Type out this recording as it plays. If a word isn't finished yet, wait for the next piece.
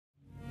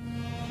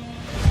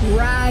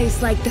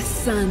rise like the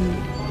sun.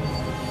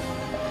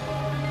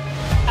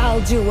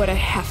 I'll do what I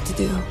have to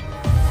do.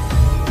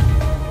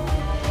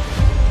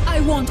 I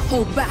won't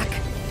hold back.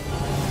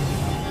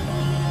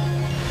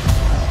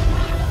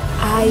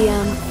 I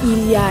am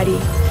Illari,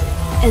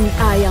 and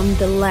I am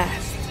the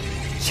last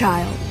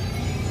child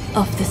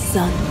of the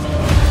sun.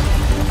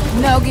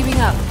 No giving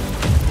up.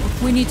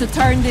 We need to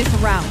turn this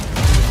around.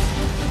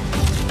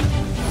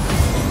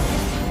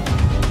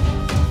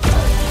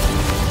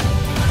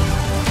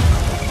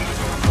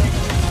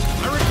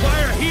 I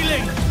require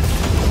healing!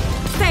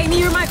 Stay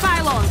near my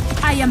pylon!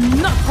 I am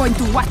not going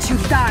to watch you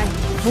die!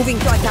 Moving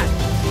to attack.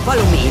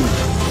 Follow me.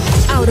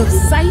 Out of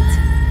sight,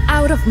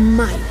 out of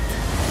mind.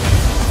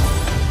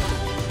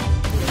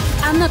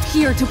 I'm not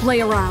here to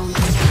play around.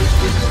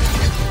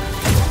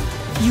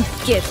 You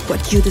get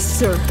what you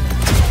deserve.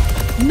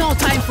 No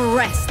time for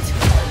rest.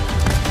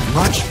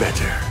 Much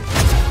better.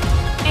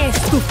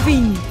 Es tu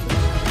fin.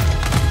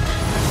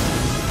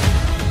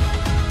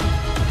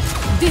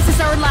 This is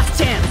our last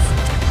chance.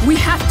 We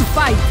have to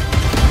fight.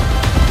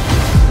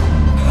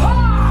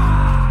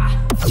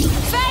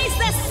 Face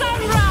the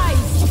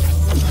sunrise!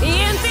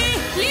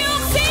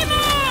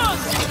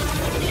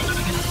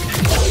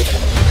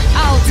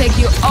 I'll take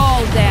you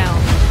all down.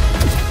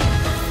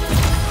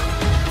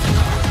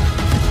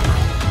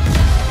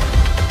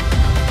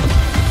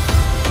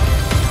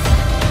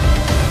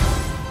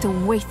 The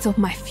weight of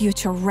my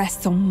future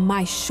rests on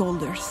my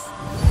shoulders.